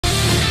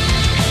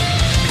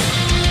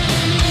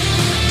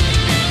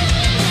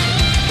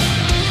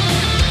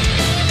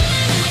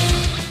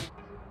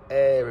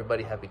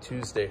everybody. Happy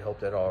Tuesday. Hope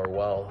that all are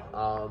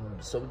well.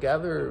 So we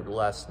gathered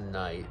last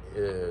night.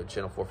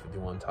 Channel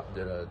 451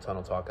 did a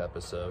Tunnel Talk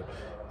episode,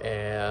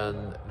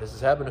 and this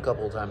has happened a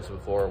couple of times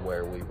before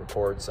where we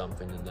record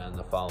something and then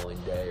the following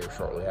day or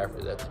shortly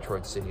after that,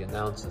 Detroit City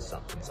announces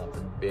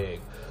something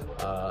big.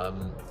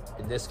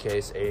 In this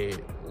case, a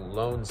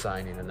loan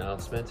signing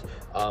announcement.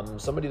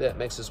 Somebody that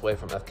makes his way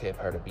from FK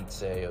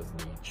Pardubice of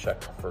the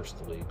Czech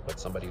First League, but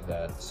somebody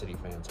that City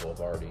fans will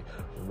have already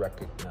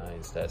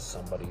recognized as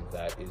somebody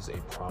that is a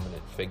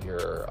prominent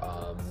figure,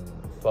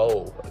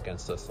 foe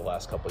against us the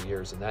last couple of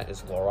years, and that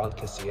is Laurent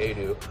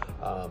Kissiedou,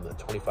 a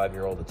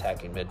 25-year-old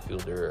attacking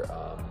midfielder,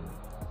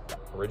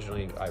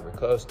 originally Ivory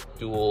Coast,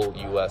 dual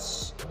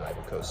U.S. and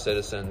Ivory Coast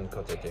citizen,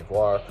 Côte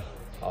d'Ivoire.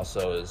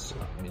 Also is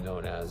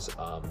known as,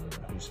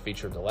 who's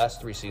featured the last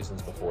 3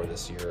 seasons before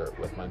this year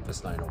with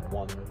Memphis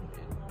 901 in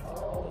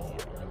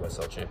the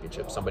USL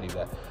Championship. Somebody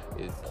that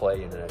is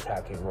play in an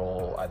attacking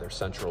role, either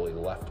centrally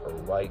left or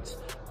right.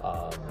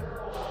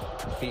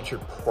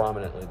 Featured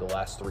prominently the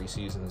last 3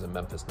 seasons in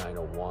Memphis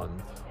 901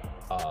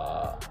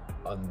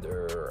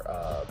 under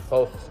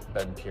both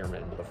Ben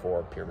Pierman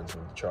before Pierman's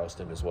moved to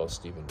Charleston, as well as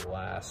Stephen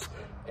Glass,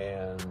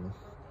 and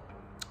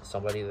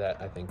somebody that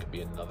I think could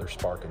be another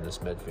spark in this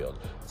midfield.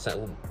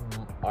 So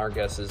our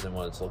guesses and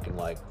what it's looking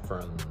like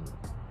from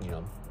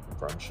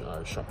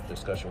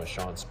discussion with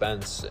Sean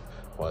Spence.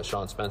 Well,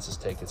 Sean Spence's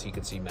take is he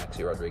could see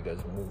Maxi Rodriguez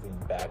moving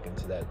back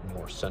into that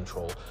more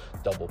central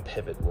double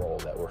pivot role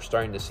that we're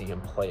starting to see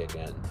him play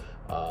again,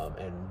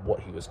 and what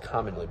he was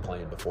commonly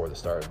playing before the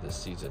start of this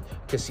season.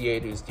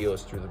 Kissiedou's deal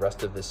is through the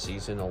rest of this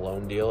season, a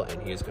loan deal,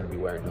 and he is going to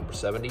be wearing number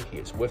 70. He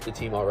is with the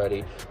team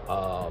already,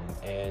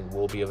 and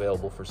will be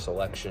available for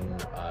selection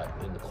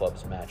in the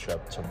club's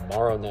matchup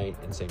tomorrow night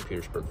in St.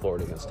 Petersburg,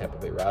 Florida against Tampa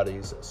Bay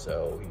Rowdies.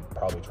 So he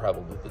probably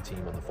traveled with the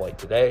team on the flight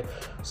today.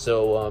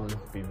 So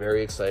be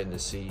very excited to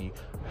see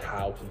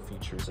how he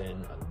features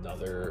in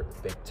another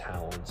big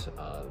talent.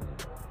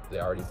 They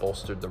already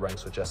bolstered the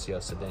ranks with Jesse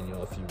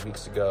Cedeno a few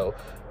weeks ago.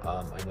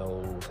 I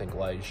think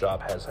Lai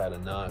Shop has had a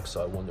knock,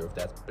 so I wonder if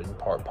that's been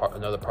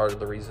another part of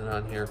the reason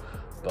on here.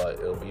 But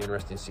it'll be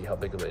interesting to see how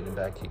big of an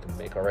impact he can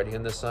make already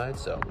in this side.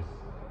 So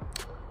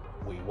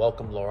we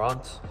welcome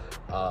Laurent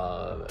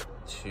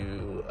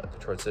to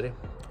Detroit City.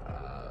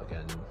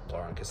 Again,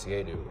 Laurent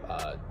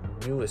Kissiedou,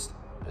 newest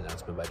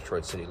announcement by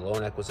Detroit City,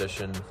 loan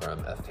acquisition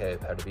from FK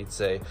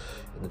Pardubice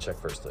in the Czech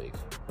First League,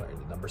 wearing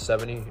the number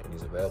 70, and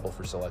he's available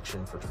for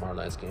selection for tomorrow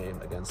night's game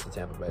against the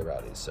Tampa Bay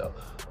Rowdies. So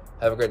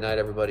have a great night,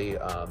 everybody.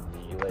 The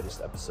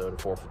latest episode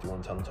of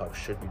 451 Tunnel Talk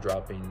should be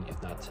dropping,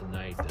 if not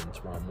tonight, then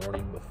tomorrow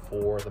morning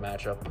before the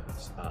matchup.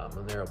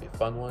 And there will be a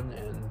fun one,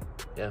 and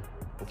yeah,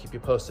 we'll keep you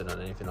posted on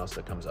anything else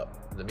that comes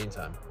up. In the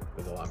meantime,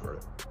 we go on for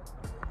it.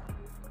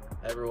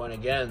 Everyone,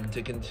 again,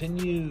 to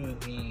continue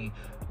the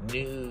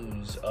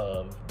news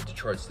of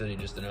Detroit City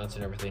just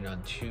announcing everything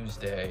on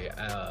Tuesday.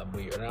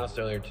 We announced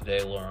earlier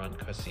today Laurent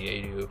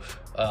Kissiedou,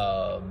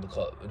 the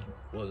club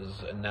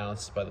was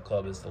announced by the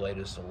club as the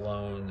latest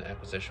loan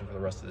acquisition for the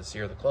rest of this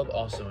year. The club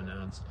also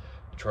announced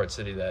Detroit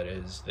City, that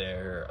is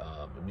their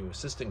new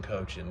assistant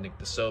coach, and Nick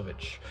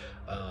Kissiedou,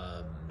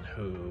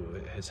 who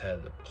has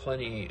had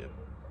plenty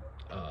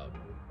of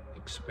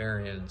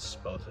experience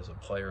both as a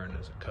player and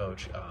as a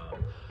coach.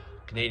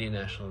 Canadian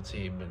national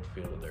team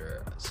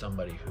midfielder,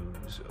 somebody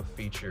who's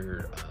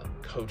featured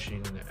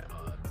coaching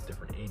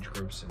different age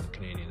groups in the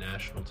Canadian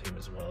national team,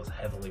 as well as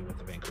heavily with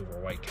the Vancouver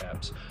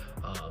Whitecaps,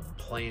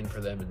 playing for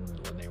them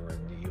when they were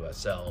in the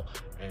USL,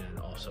 and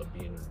also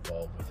being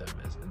involved with them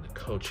as in the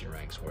coaching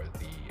ranks with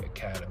the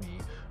academy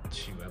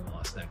to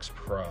MLS Next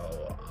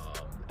Pro,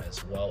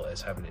 as well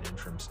as having an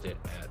interim stint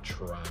at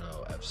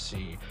Toronto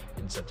FC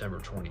in September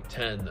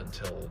 2010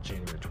 until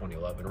January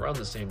 2011. Around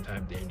the same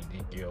time, Danny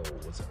Dichio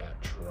was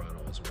at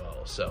Toronto as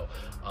well. So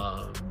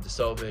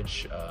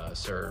Kissiedou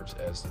serves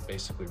as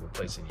basically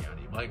replacing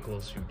Yanni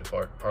Michaels, who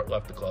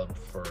left the club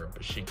for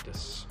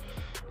Besiktas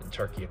in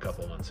Turkey a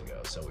couple of months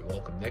ago. So we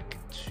welcome Nick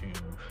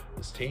to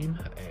this team,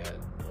 and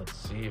let's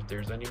see if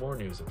there's any more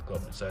news that the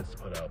club decides to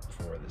put out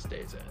before this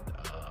day's end.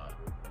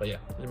 But yeah,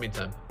 in the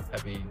meantime,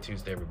 happy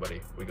Tuesday,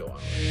 everybody. We go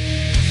on.